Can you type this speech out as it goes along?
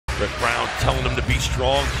Rick Brown telling him to be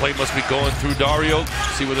strong. Play must be going through Dario.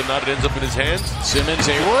 See whether or not it ends up in his hands. Simmons,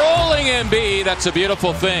 a rolling Embiid. That's a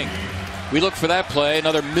beautiful thing. We look for that play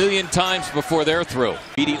another million times before they're through.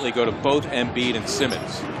 Immediately go to both Embiid and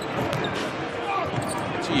Simmons.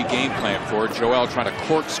 That's what you game plan for. Joel trying to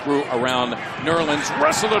corkscrew around Nerlens,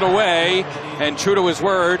 wrestle it away, and true to his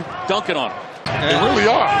word, dunking on him. They really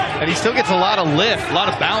are. And he still gets a lot of lift, a lot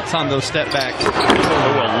of bounce on those step backs. Oh,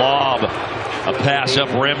 a lob. A pass up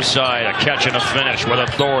rim side, a catch and a finish with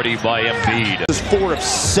authority by Embiid. He's 4 of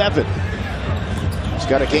 7. He's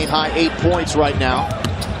got a game high 8 points right now.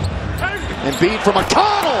 Embiid from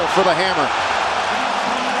McConnell for the hammer.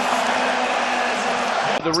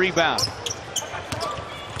 The rebound.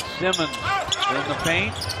 Simmons in the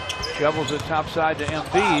paint. Shovels it topside to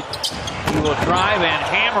Embiid. He will drive and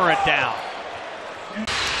hammer it down.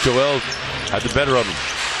 Joel had the better of him.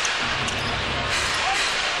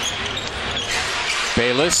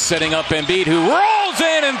 Bayless setting up Embiid, who rolls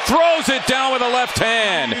in and throws it down with a left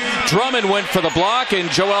hand. Drummond went for the block, and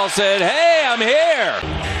Joel said, "Hey, I'm here."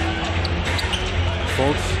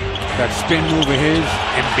 Folks, that spin move of his,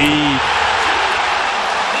 Embiid.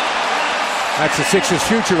 That's the Sixers'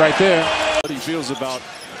 future right there. What he feels about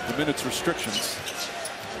the minutes restrictions.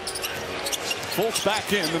 Fultz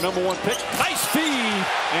back in, the #1 pick. Nice feed,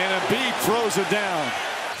 and Embiid throws it down.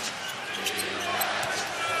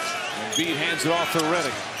 Embiid hands it off to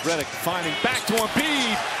Redick. Redick finding back to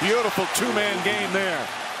Embiid. Beautiful two-man game there.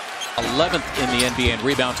 11th in the NBA in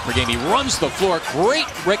rebounds per game. He runs the floor. Great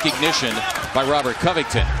recognition by Robert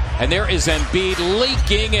Covington. And there is Embiid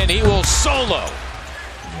leaking, and he will solo